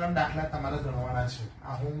 3 દાખલા તમારે ગણવાના છે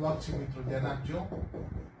આ હોમવર્ક છે મિત્રો ધ્યાન આપજો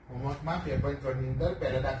હોમવર્કમાં 2.3 ની અંદર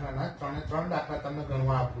પહેલા દાખલાના 3 દાખલા તમને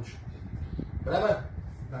ગણવા આપું છું બરાબર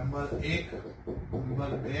નંબર 1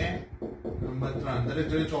 નંબર 2 નંબર 3 દરેક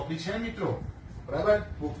જોડે ચોપડી છે ને મિત્રો બરાબર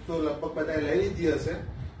બુક તો લગભગ બધાએ લઈ લીધી હશે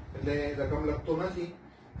એટલે રકમ લખતો નથી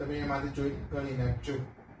તમે એમાંથી જોઈ ગણી નાખજો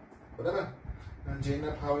બરાબર અને જે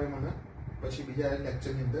ના ફાવે મને પછી બીજા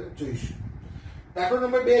લેક્ચરની અંદર જોઈશું દાખલો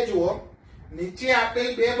નંબર 2 જુઓ નીચે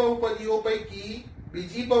આપેલ બે બહુપદીઓ પૈકી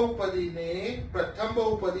બીજી બહુપદીને પ્રથમ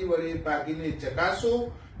બહુપદી વડે ભાગીને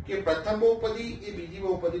ચકાસો કે પ્રથમ બહુપદી એ બીજી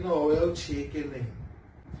બહુપદીનો અવયવ છે કે નહીં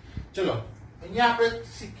ચલો અહીંયા આપણે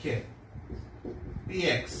શીખીએ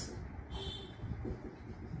px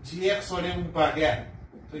gx વડે હું ભાગ્યા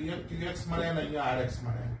તો અહીંયા qx મળે અને અહીંયા rx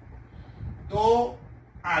મળે તો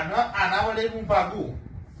આના વડે હું ભાગું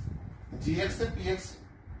gx ને px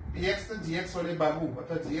ને gx વડે ભાગું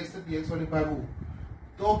અથવા gx ને px વડે ભાગું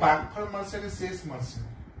તો ભાગફળ મળશે કે શેષ મળશે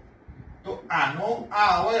તો આનો આ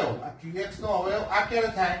અવયવ આ qx નો અવયવ આ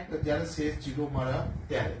ક્યારે થાય તો જ્યારે શેષ 0 મળે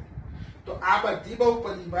ત્યારે તો આ બધી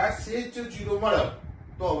બહુપદીમાં શેષ જો 0 મળે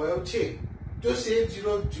તો અવયવ છે જો શેષ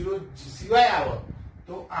 0 સિવાય આવે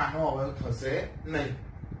તો આનો અવયવ થશે નહીં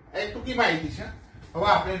એક ટૂંકી માહિતી છે હવે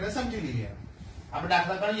આપણે એને સમજી લઈએ આપણે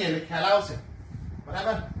દાખલા ગણીએ એટલે ખ્યાલ આવશે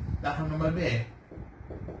બરાબર દાખલો નંબર 2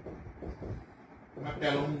 मैं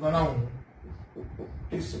पहले गणाऊं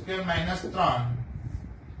t स्क्वायर माइनस 3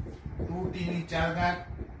 2t ની 4 ઘાત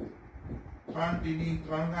 3t ની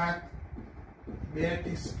 3 ઘાત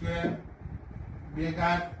 2t સ્ક્વેર 2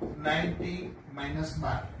 ઘાત 9t માइनस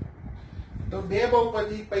 12 તો બે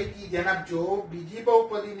બહુપદી પૈકી ધ્યાન આપજો બીજી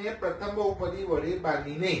બહુપદીને પ્રથમ બહુપદી વડે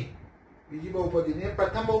ભાગીને બીજી બહુપદીને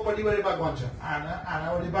પ્રથમ બહુપદી વડે ભાગવાનું છે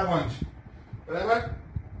આના વડે ભાગવાનું છે બરાબર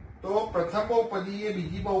તો પ્રથમ બહુપદી એ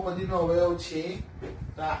બીજી બહુપદીનો અવયવ છે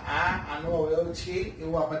તો આનો અવયવ છે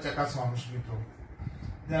એવું આપણે ચકાસવાનું છે મિત્રો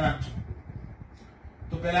ધ્યાન આપજો.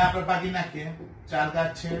 તો પહેલા આપણે ભાગી નાખીએ. 4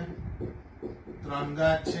 ઘાત છે, 3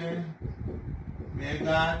 ઘાત છે, 2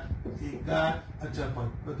 ઘાત, 1 ઘાત, અચળ પદ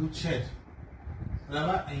બધું છે જ.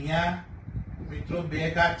 બરાબર. અહીંયા મિત્રો 2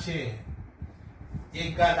 ઘાત છે,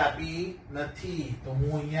 1 ઘાત આપી નથી, તો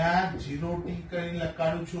હું અહીંયા 0t કરીને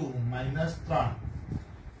લખાડું છું -3.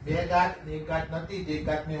 2 ઘાત ને 1 ઘાત નથી, 1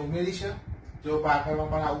 ઘાત મેં ઉમેરી છે. જો ભાગામાં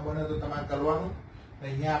પણ આવું બને તો તમારે કરવાનું.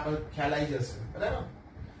 અહીંયા આપણે ખ્યાલ આવી જશે. બરાબર.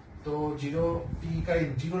 તો 0t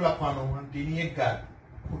કરીને 0 લખવાનું અને t ની 1 ઘાત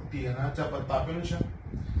ખૂટતી અને અચળ પદ તો આપેલું છે.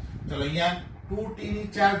 ચલો અહીંયા 2t ની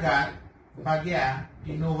 4 ઘાત ભાગ્યા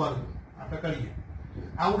t નો વર્ગ આપણે કરીએ.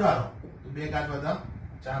 આ ઉડાડો તો 2 ઘાત વધે,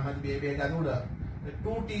 4 માંથી 2 ઘાત ઉડાડો,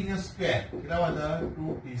 2t નો સ્ક્વેર કેટલા વધે?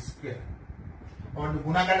 2t square. હવે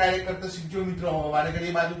ગુણાકાર ડાયરેક્ટ કરતા શીખજો મિત્રો. વારે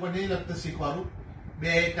ઘડી બાજુ પર નહીં લખતા શીખવાનું.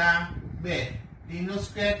 2 એકા 2, t નો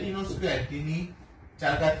સ્ક્વેર, t નો સ્ક્વેર, t ની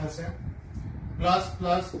 4 ઘાત થશે. પ્લસ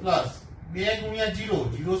પ્લસ પ્લસ 2 ગુણ્યા 0,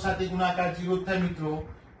 0 સાથે ગુણાકાર 0 થાય મિત્રો.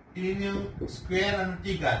 t નો સ્ક્વેર અને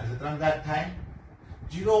t ઘાત એટલે 3 ઘાત થાય.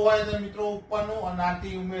 0 હોય તો મિત્રો ઉપરનું અને આ t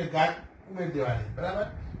ઘાત ઉમેરી દેવાની. બરાબર.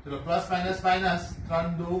 ચલો પ્લસ માઇનસ માઇનસ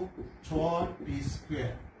 3 દુ 6t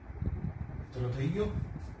સ્ક્વેર. ચલો થઈ ગયું.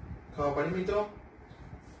 ખબર પડી મિત્રો?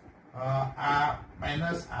 આ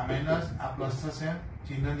માઇનસ આ પ્લસ થશે.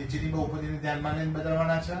 ચિહ્ન નીચેની બહુપદીને ધ્યાનમાં લઈને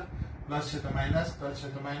બદલવાના છે. પ્લસ છે તો માઇનસ, પ્લસ છે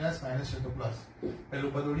તો માઇનસ, માઇનસ છે તો પ્લસ.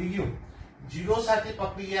 પેલું પદ ઉડી ગયું. 0 સાથે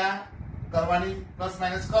પ્રક્રિયા કરવાની, પ્લસ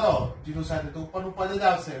માઇનસ કરો 0 સાથે તો ઉપરનું પદ જ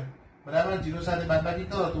આવશે. બરાબર. 0 સાથે બાદબાકી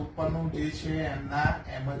કરો તો ઉપરનું જે છે એમના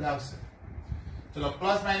એમ જ આવશે. ચલો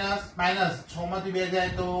પ્લસ માઇનસ માઇનસ 6 માંથી 2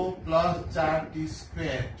 જાય તો પ્લસ 4t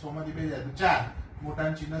સ્ક્વેર. 6 માંથી 2 જાય તો 4.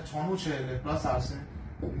 મોટાનું ચિહ્ન 6 નું છે એટલે પ્લસ આવશે.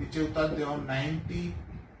 નીચે ઉતારી દેવાનું 90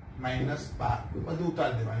 માઇનસ 12 બધું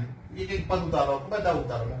ઉતારી દેવાનું. એક પદ ઉતારો, બધા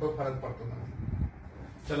ઉતારો, કોઈ ફરક પડતો નથી.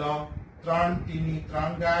 ચલો 3t ની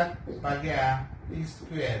 3 ઘાત ભાગ્યા t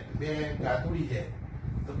સ્ક્વેર, 2 ઘાત ઉડી જાય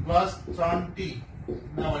તો પ્લસ 3t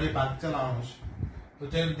ના વડે ભાગ ચલાવવાનો છે. તો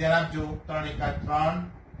ધ્યાન આપજો. 3 એકા 3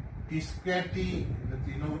 t સ્ક્વેર t એટલે t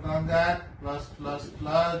નો 3 ઘાત plus plus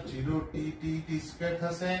plus 0t t square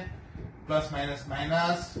થશે. પ્લસ માઇનસ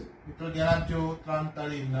માઇનસ મિત્રો ધ્યાન આપજો. 3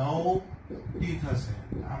 તળી 9 t થશે.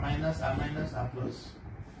 આ માઇનસ આ પ્લસ,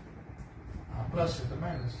 આ પ્લસ છે તો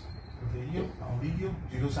માઇનસ થઈ ગયું. આવડી ગયું.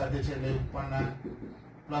 0 સાથે છે એટલે ઉપરના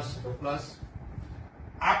પ્લસ છે તો પ્લસ.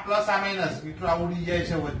 આ પ્લસ આ માઇનસ મિત્રો આ ઉડી જાય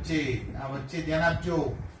છે વચ્ચે. આ વચ્ચે ધ્યાન આપજો.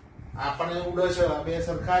 આપણને ઉડે છે, બે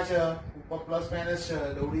સરખા છે, ઉપર પ્લસ માઇનસ છે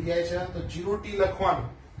એટલે ઉડી જાય છે. તો 0t લખવાનું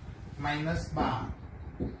 -12.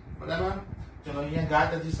 બરાબર. ચલો અહીંયા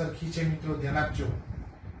ઘાત હજી સરખી છે મિત્રો ધ્યાન આપજો.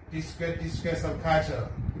 t સ્ક્વેર સરખા છે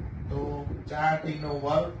તો 4t નો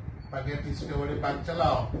વર્ગ ભાગ્યા t સ્ક્વેર વડે ભાગ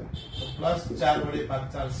ચલાવો તો પ્લસ 4 વડે ભાગ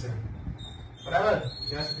ચાલશે. બરાબર.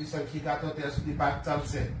 જ્યાં સુધી સરખી ઘાત હોય ત્યાં સુધી ભાગ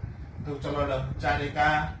ચાલશે. તો ચલો 4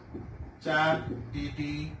 એકા 4 tt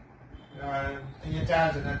અહીંયા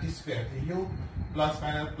 4 જણા t સ્ક્વેર થઈ ગયું. પ્લસ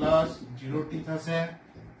માઇનસ પ્લસ 0t થશે.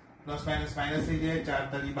 પ્લસ માઇનસ માઇનસ થઈ જાય. 4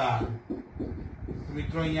 તરી 12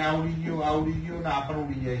 મિત્રો અહીંયા આવડી ગયું ને આ પણ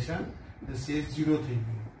ઉડી જાય છે એટલે શેષ 0 થઈ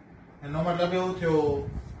ગયું. એનો મતલબ એવું થયો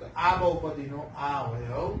કે આ બહુપદીનો આ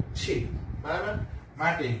અવયવ છે. બરાબર.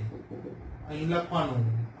 માટે અહીં લખવાનું,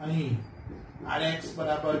 અહીં rx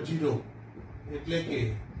બરાબર 0 એટલે કે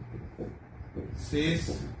શેષ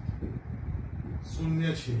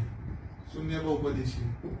 0 છે. 0 બહુપદી છે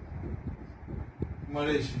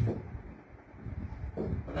મળે છે.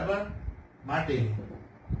 બરાબર. માટે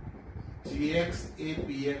gx એ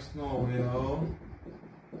px નો અવયવ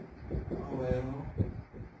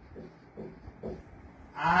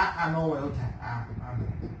આનો અવયવ થાય. આનો.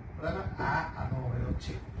 બરાબર. આનો અવયવ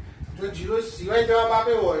છે. જો 0 સિવાય જવાબ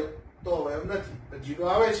આપ્યો હોય તો અવયવ નથી. 0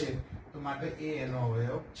 આવે છે તો માટે એ એનો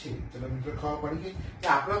અવયવ છે. ચલો મિત્રો ખબર પડી ગઈ કે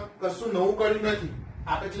આપણે કશું નવું કર્યું નથી.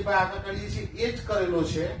 આપણે જે આગળ કરીએ છીએ એ જ કરેલો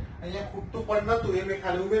છે. અહીંયા ખૂટતું પણ નતું એ મેં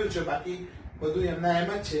ખાલી ઉમેર્યું છે. બાકી બધું એમના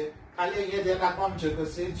એમ જ છે. ખાલી અહીંયા ધ્યાન રાખવાનું છે કે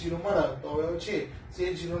શેષ 0 મળે તો અવયવ છે.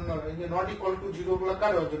 શેષ 0 અહીંયા નોટ ઇક્વલ ટુ 0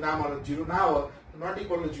 લગાડો જો ના મળે 0 ના આવે તો નોટ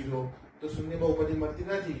ઇક્વલ ટુ 0 તો શૂન્ય બહુપદી મળતી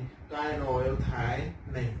નથી તો આ એનો અવયવ થાય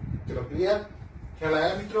નહીં. ચલો ક્લિયર? ખ્યાલ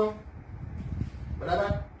આવ્યા મિત્રો?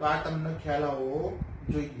 બરાબર. તો આ તમને ખ્યાલ આવવો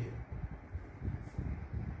જોઈએ.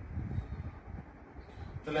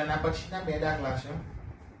 ચલો એના પછીના 2 દાખલા છે.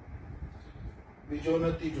 બીજો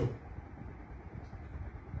ને ત્રીજો.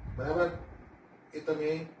 બરાબર. એ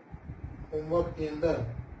તમે હોમવર્ક ની અંદર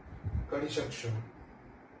કરી શકશો.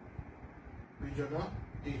 બીજો ને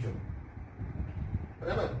ત્રીજો.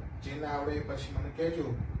 બરાબર. જે ના આવડે પછી મને કહેજો.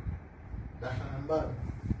 દાખલા નંબર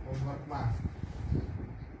હોમવર્કમાં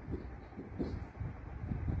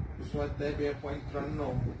સ્વાધ્યાય 2.3 નો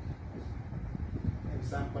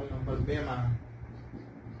એક્ઝામ્પલ નંબર 2 માં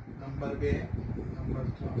નંબર 2 નંબર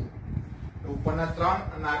 3 ઉપરના 3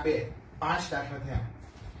 અને આ 2 5 દાખલા થયા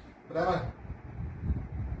બરાબર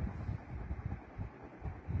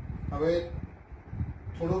હવે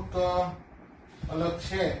થોડુંક અલગ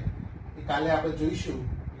છે એ કાલે આપણે જોઈશું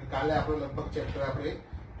કાલે આપણે લગભગ ચેપ્ટર આપણે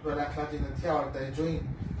થોડા દાખલા જે નથી આવડતા એ જોઈ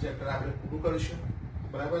ચેપ્ટર આપણે પૂરું કરીશું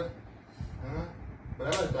બરાબર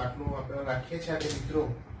બરાબર તો આટલું આપણે રાખીએ છીએ આપણે મિત્રો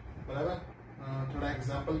બરાબર થોડા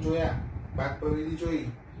એક્ઝામ્પલ જોયા ભાગ પ્રવૃત્તિ જોઈ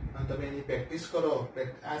અને તમે એની પ્રેક્ટિસ કરો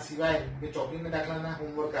આ સિવાય મેં ચોપડીના દાખલાના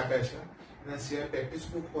હોમવર્ક આપ્યા છે એના સિવાય પ્રેક્ટિસ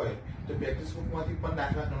બુક હોય તો પ્રેક્ટિસ બુકમાંથી પણ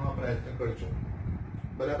દાખલા ગણવા પ્રયત્ન કરજો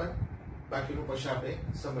બરાબર બાકીનું પછી આપણે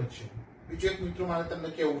સમજીશું બીજું એક મિત્રો મારે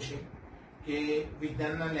તમને કેવું છે કે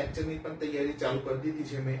વિજ્ઞાનના લેક્ચરની પણ તૈયારી ચાલુ કરી દીધી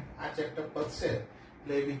છે મેં આ ચેપ્ટર પતશે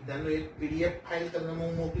એટલે વિજ્ઞાનનું એક પીડીએફ ફાઇલ તમને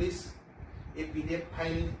હું મોકલીશ એ પીડીએફ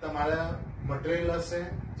ફાઇલ તમારા મટીરિયલ હશે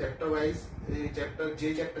ચેપ્ટર વાઇઝ જે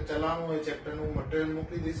ચેપ્ટર ચલાવવાનું હોય ચેપ્ટરનું મટીરિયલ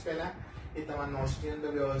મોકલી દઈશ પહેલા એ તમારા નોટ્સની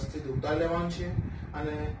અંદર વ્યવસ્થિત ઉતાર લેવાનું છે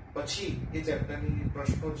અને પછી એ ચેપ્ટરની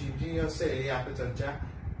પ્રશ્નો જે હશે એ આપણે ચર્ચા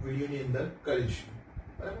વિડીયોની અંદર કરીશું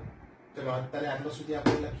બરાબર ચલો અત્યારે આટલા સુધી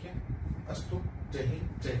આપણે લખીએ અસ્તુ જય હિન્દ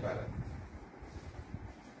જય ભારત